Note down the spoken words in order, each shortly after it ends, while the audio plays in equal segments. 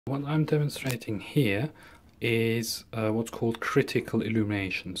What I'm demonstrating here is what's called critical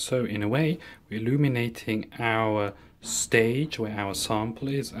illumination. So in a way, we're illuminating our stage where our sample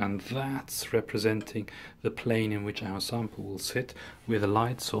is, and that's representing the plane in which our sample will sit, with a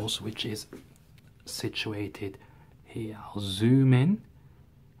light source which is situated here. I'll zoom in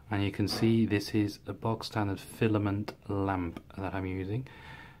and you can see this is a bog standard filament lamp that I'm using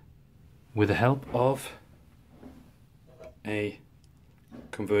with the help of a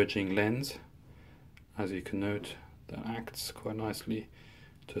converging lens. As you can note, that acts quite nicely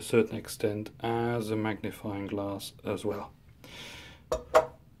to a certain extent as a magnifying glass as well.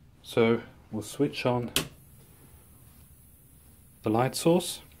 So we'll switch on the light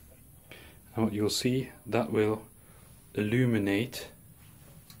source, and what you'll see, that will illuminate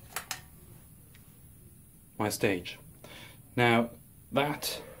my stage. Now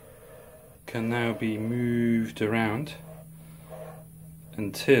that can now be moved around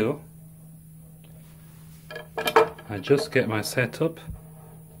until I just get my setup.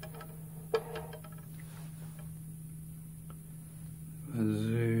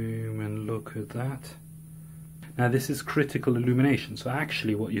 Zoom and look at that. Now this is critical illumination, so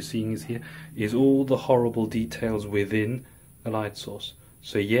actually what you're seeing is here is all the horrible details within the light source.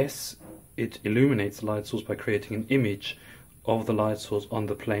 So yes, it illuminates the light source by creating an image of the light source on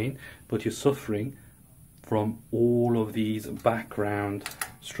the plane, but you're suffering from all of these background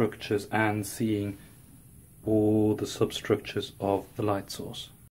structures and seeing all the substructures of the light source.